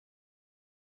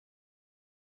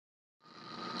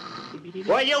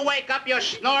Will you wake up, you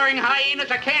snoring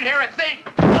hyenas? I can't hear a thing.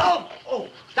 Oh!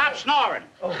 Stop snoring.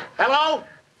 Oh. Hello?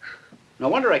 No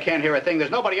wonder I can't hear a thing.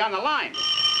 There's nobody on the line.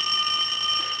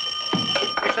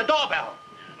 It's the doorbell.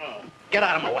 Get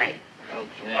out of my way.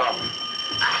 Okay.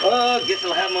 Oh, guess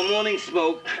I'll have my morning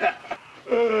smoke.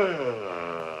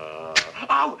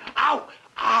 Ow! Ow!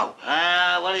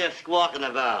 Ow! What are you squawking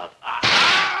about?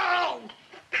 Ow!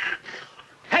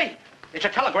 Hey, it's a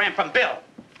telegram from Bill.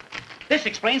 This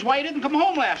explains why he didn't come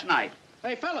home last night.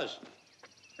 Hey, fellas,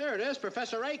 there it is,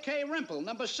 Professor A.K. Rimple,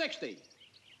 number 60.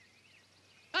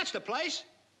 That's the place.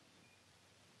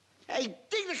 Hey,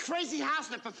 dig the crazy house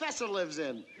the professor lives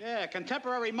in. Yeah,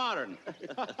 contemporary modern.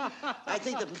 I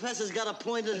think the professor's got a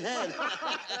pointed head.